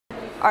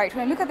All right,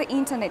 when I look at the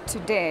internet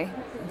today,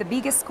 the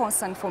biggest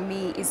concern for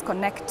me is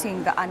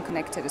connecting the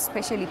unconnected,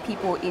 especially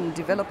people in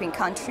developing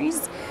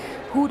countries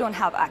who don't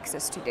have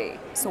access today.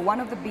 So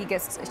one of the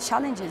biggest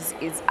challenges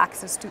is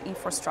access to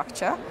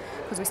infrastructure,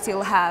 because we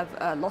still have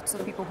lots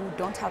of people who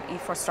don't have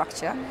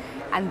infrastructure.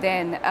 And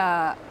then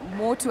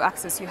more to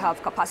access, you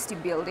have capacity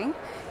building,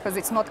 because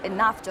it's not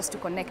enough just to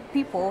connect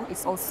people.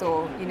 It's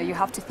also, you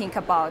have to think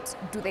about,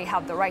 do they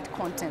have the right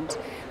content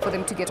for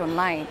them to get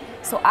online?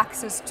 So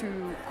access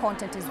to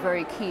content is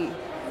very key.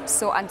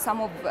 So, and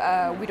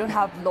we don't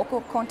have local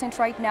content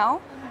right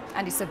now,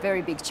 and it's a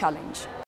very big challenge.